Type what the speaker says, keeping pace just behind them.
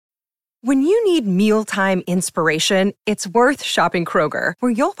When you need mealtime inspiration, it's worth shopping Kroger,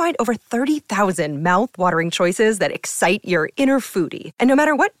 where you'll find over 30,000 mouth-watering choices that excite your inner foodie. And no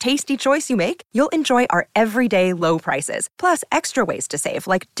matter what tasty choice you make, you'll enjoy our everyday low prices, plus extra ways to save,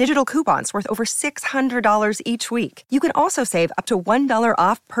 like digital coupons worth over $600 each week. You can also save up to $1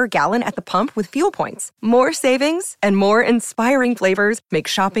 off per gallon at the pump with fuel points. More savings and more inspiring flavors make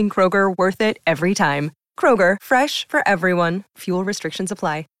shopping Kroger worth it every time. Kroger, fresh for everyone. Fuel restrictions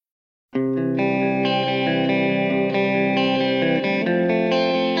apply. I'm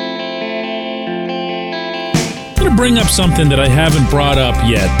going to bring up something that I haven't brought up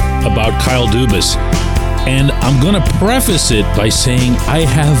yet about Kyle Dubas, and I'm going to preface it by saying I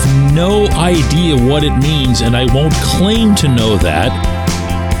have no idea what it means, and I won't claim to know that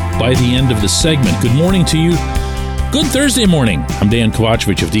by the end of the segment. Good morning to you. Good Thursday morning. I'm Dan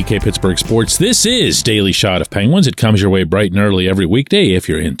Kovacevic of DK Pittsburgh Sports. This is Daily Shot of Penguins. It comes your way bright and early every weekday if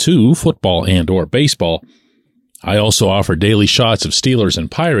you're into football and or baseball. I also offer daily shots of Steelers and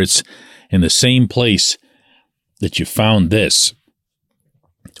Pirates in the same place that you found this.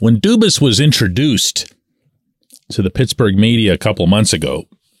 When Dubas was introduced to the Pittsburgh media a couple months ago,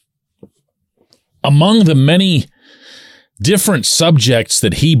 among the many different subjects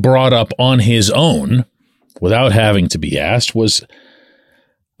that he brought up on his own, without having to be asked, was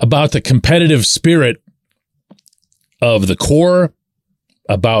about the competitive spirit of the core,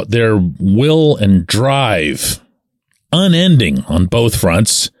 about their will and drive, unending on both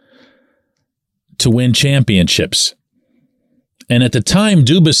fronts, to win championships. And at the time,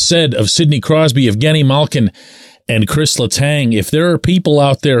 Dubas said of Sidney Crosby, Evgeny Malkin, and Chris Letang, if there are people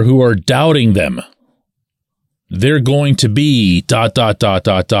out there who are doubting them, they're going to be ...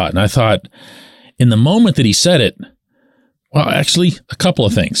 And I thought, in the moment that he said it, well, actually, a couple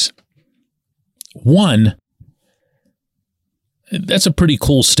of things. One, that's a pretty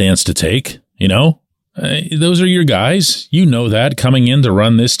cool stance to take, you know? Those are your guys. You know that, coming in to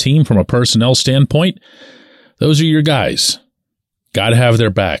run this team from a personnel standpoint. Those are your guys. Got to have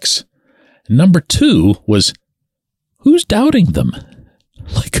their backs. Number two was, who's doubting them?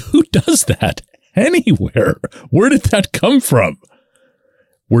 Like, who does that anywhere? Where did that come from?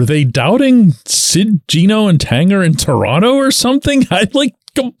 Were they doubting Sid, Gino, and Tanger in Toronto or something? I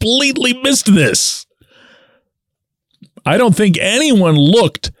completely missed this. I don't think anyone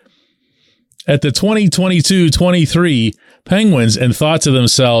looked at the 2022-23 Penguins and thought to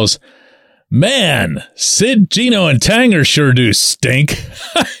themselves, man, Sid, Gino, and Tanger sure do stink.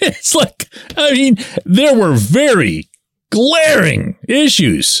 It's like, I mean, there were very glaring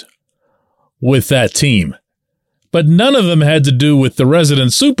issues with that team. But none of them had to do with the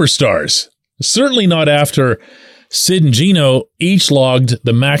resident superstars. Certainly not after Sid and Gino each logged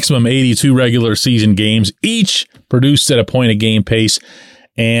the maximum 82 regular season games, each produced at a point a game pace,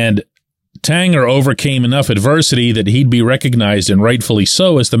 and Tanger overcame enough adversity that he'd be recognized, and rightfully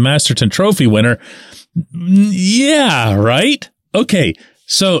so, as the Masterton Trophy winner. Yeah, right? Okay,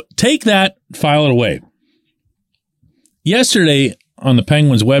 so take that, file it away. Yesterday on the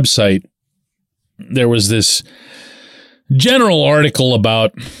Penguins website, there was this general article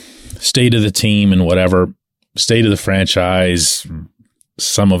about state of the team and whatever, state of the franchise,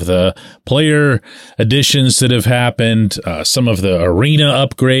 some of the player additions that have happened, some of the arena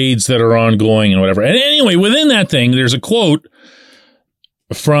upgrades that are ongoing and whatever. And anyway, within that thing, there's a quote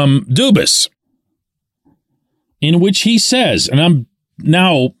from Dubas in which he says, and I'm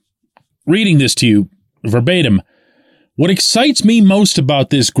now reading this to you verbatim, "What excites me most about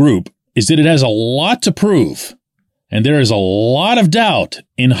this group is that it has a lot to prove. And there is a lot of doubt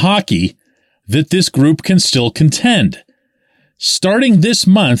in hockey that this group can still contend. Starting this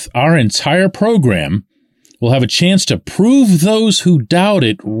month, our entire program will have a chance to prove those who doubt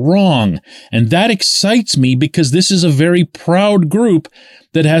it wrong. And that excites me because this is a very proud group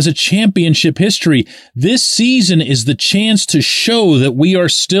that has a championship history. This season is the chance to show that we are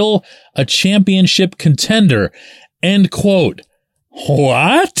still a championship contender." End quote.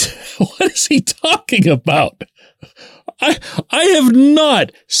 What? What is he talking about? I have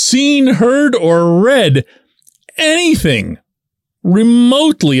not seen, heard, or read anything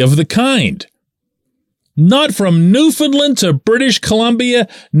remotely of the kind. Not from Newfoundland to British Columbia,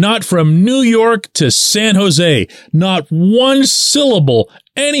 not from New York to San Jose, not one syllable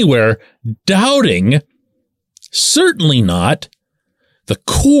anywhere doubting, certainly not, the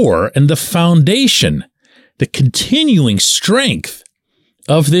core and the foundation, the continuing strength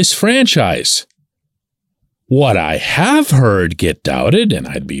of this franchise. What I have heard get doubted, and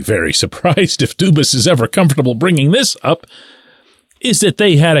I'd be very surprised if Dubas is ever comfortable bringing this up, is that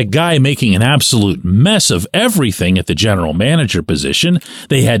they had a guy making an absolute mess of everything at the general manager position.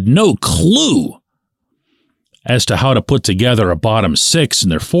 They had no clue as to how to put together a bottom six in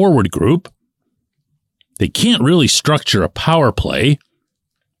their forward group. They can't really structure a power play.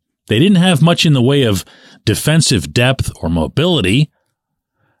 They didn't have much in the way of defensive depth or mobility.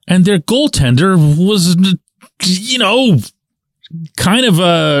 And their goaltender was, kind of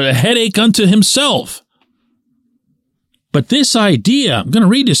a headache unto himself. But this idea, I'm going to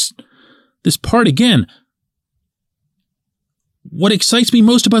read this part again. What excites me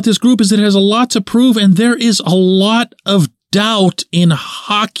most about this group is that it has a lot to prove, and there is a lot of doubt in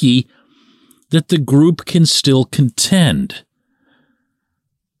hockey that the group can still contend.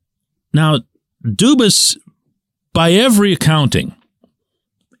 Now, Dubas, by every accounting,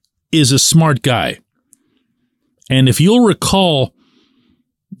 is a smart guy. And if you'll recall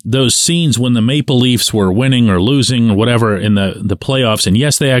those scenes when the Maple Leafs were winning or losing or whatever in the playoffs, and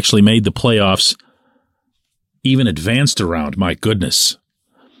yes, they actually made the playoffs, even advanced around, my goodness,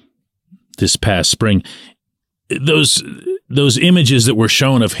 this past spring, those images that were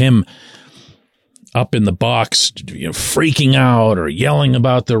shown of him up in the box, freaking out or yelling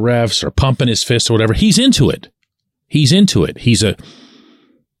about the refs or pumping his fist or whatever, he's into it. He's into it. He's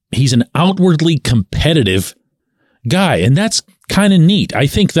an outwardly competitive guy, and that's kind of neat. I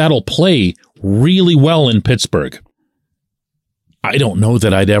think that'll play really well in Pittsburgh. I don't know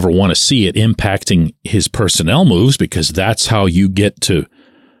that I'd ever want to see it impacting his personnel moves, because that's how you get to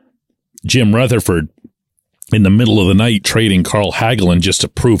Jim Rutherford in the middle of the night trading Carl Hagelin just to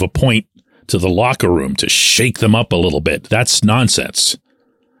prove a point to the locker room, to shake them up a little bit. That's nonsense.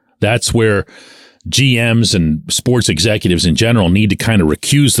 That's where GMs and sports executives in general need to kind of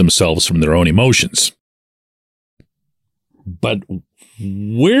recuse themselves from their own emotions. But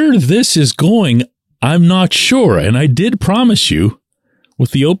where this is going, I'm not sure. And I did promise you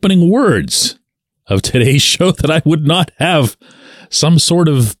with the opening words of today's show that I would not have some sort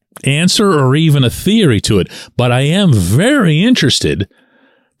of answer or even a theory to it. But I am very interested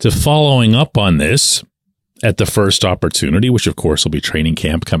to following up on this at the first opportunity, which of course will be training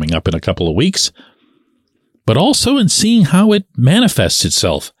camp coming up in a couple of weeks, but also in seeing how it manifests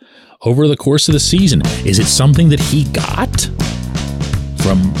itself over the course of the season. Is it something that he got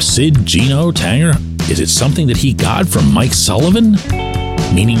from Sid, Gino, Tanger? Is it something that he got from Mike Sullivan?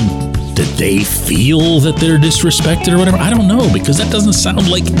 Meaning, did they feel that they're disrespected or whatever? I don't know, because that doesn't sound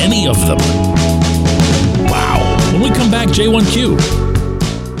like any of them. Wow. When we come back, J1Q.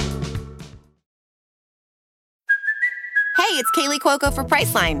 Hey, it's Kaylee Cuoco for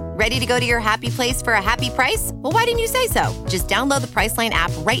Priceline. Ready to go to your happy place for a happy price? Well, why didn't you say so? Just download the Priceline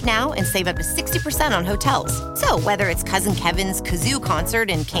app right now and save up to 60% on hotels. So whether it's Cousin Kevin's Kazoo Concert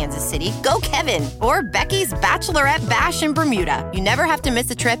in Kansas City, go Kevin, or Becky's Bachelorette Bash in Bermuda, you never have to miss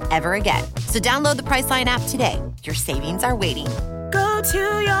a trip ever again. So download the Priceline app today. Your savings are waiting. Go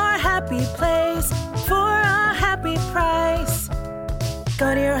to your happy place for a happy price.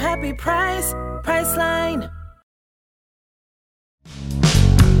 Go to your happy price, Priceline.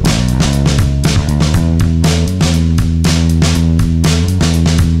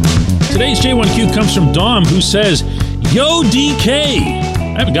 Today's J1Q comes from Dom, who says, "Yo, DK."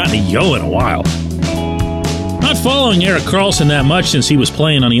 I haven't gotten a yo in a while. Not following Erik Karlsson that much since he was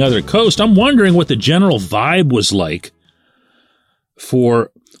playing on the other coast, I'm wondering what the general vibe was like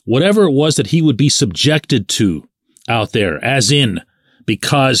for whatever it was that he would be subjected to out there, as in,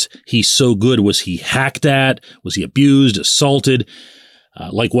 because he's so good, was he hacked at? Was he abused, assaulted?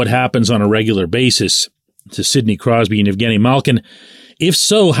 Like what happens on a regular basis to Sidney Crosby and Evgeny Malkin? If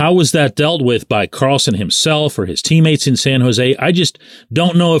so, how was that dealt with by Karlsson himself or his teammates in San Jose? I just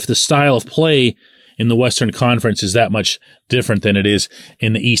don't know if the style of play in the Western Conference is that much different than it is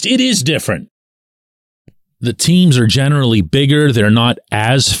in the East. It is different. The teams are generally bigger. They're not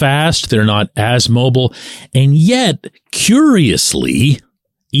as fast. They're not as mobile. And yet, curiously,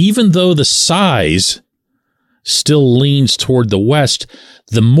 even though the size still leans toward the West,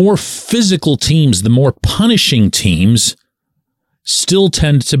 the more physical teams, the more punishing teams still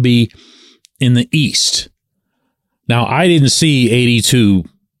tend to be in the East. Now, I didn't see 82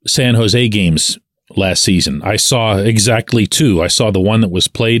 San Jose games last season. I saw exactly 2. I saw the one that was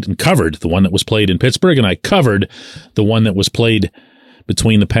played and covered the one that was played in Pittsburgh, and I covered the one that was played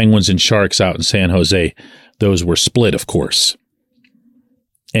between the Penguins and Sharks out in San Jose. Those were split, of course.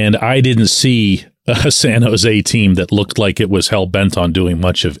 And I didn't see a San Jose team that looked like it was hell-bent on doing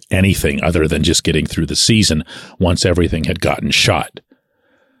much of anything other than just getting through the season once everything had gotten shot.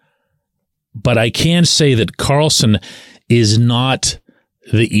 But I can say that Karlsson is not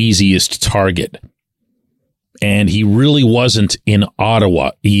the easiest target. And he really wasn't in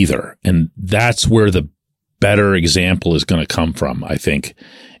Ottawa either. And that's where the better example is going to come from, I think,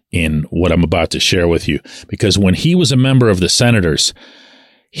 in what I'm about to share with you. Because when he was a member of the Senators,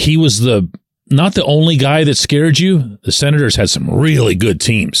 he was not the only guy that scared you. The Senators had some really good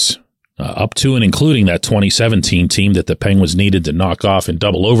teams, up to and including that 2017 team that the Penguins needed to knock off in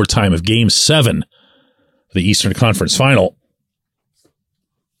double overtime of Game 7 of the Eastern Conference Final.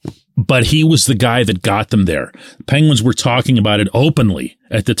 But he was the guy that got them there. The Penguins were talking about it openly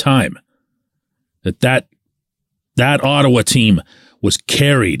at the time, that Ottawa team was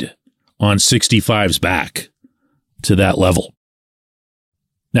carried on 65's back to that level.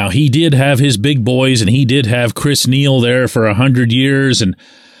 Now, he did have his big boys, and he did have Chris Neil there for 100 years, and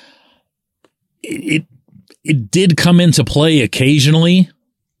it did come into play occasionally.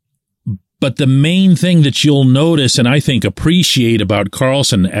 But the main thing that you'll notice and I think appreciate about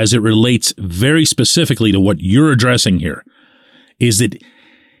Karlsson as it relates very specifically to what you're addressing here is that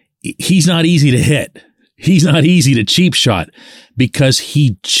he's not easy to hit. He's not easy to cheap shot because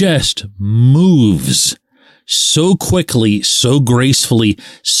he just moves so quickly, so gracefully,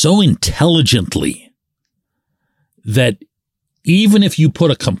 so intelligently that even if you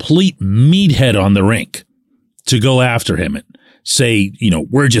put a complete meathead on the rink to go after him and say,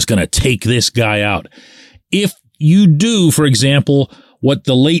 we're just going to take this guy out. If you do, for example, what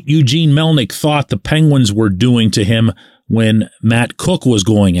the late Eugene Melnyk thought the Penguins were doing to him when Matt Cook was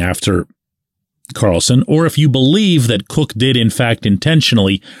going after Karlsson, or if you believe that Cook did, in fact,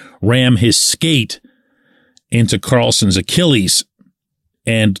 intentionally ram his skate into Karlsson's Achilles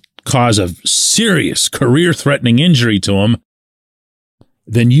and cause a serious career-threatening injury to him,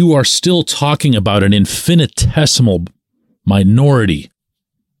 then you are still talking about an infinitesimal minority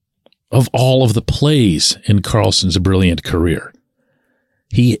of all of the plays in Karlsson's brilliant career.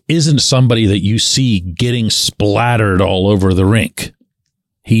 He isn't somebody that you see getting splattered all over the rink.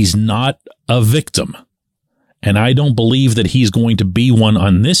 He's not a victim. And I don't believe that he's going to be one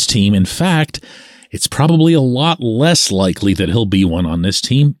on this team. In fact, it's probably a lot less likely that he'll be one on this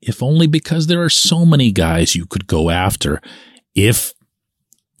team, if only because there are so many guys you could go after if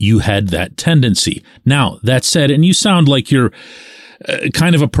you had that tendency. Now, that said, and you sound like you're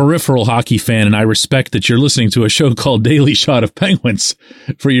kind of a peripheral hockey fan, and I respect that you're listening to a show called Daily Shot of Penguins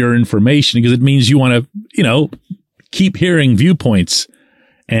for your information, because it means you want to, keep hearing viewpoints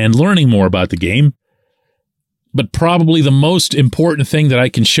and learning more about the game. But probably the most important thing that I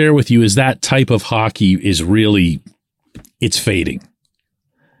can share with you is that type of hockey is really, it's fading.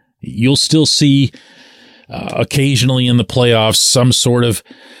 You'll still see occasionally in the playoffs some sort of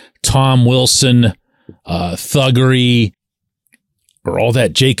Tom Wilson thuggery or all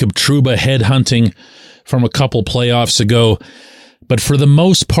that Jacob Trouba headhunting from a couple playoffs ago. But for the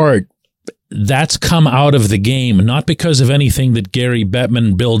most part, that's come out of the game, not because of anything that Gary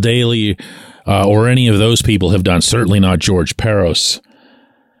Bettman, Bill Daly, or any of those people have done, certainly not George Peros,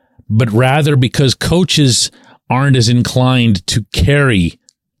 but rather because coaches aren't as inclined to carry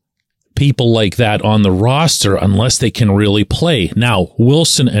people like that on the roster unless they can really play. Now,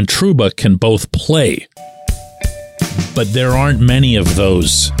 Wilson and Trouba can both play, but there aren't many of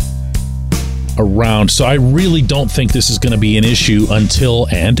those around. So I really don't think this is going to be an issue until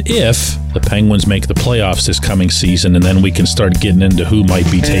and if the Penguins make the playoffs this coming season, and then we can start getting into who might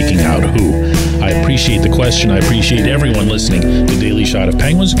be taking out who. I appreciate the question. I appreciate everyone listening to Daily Shot of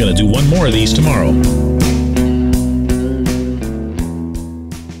Penguins. Going to do one more of these tomorrow.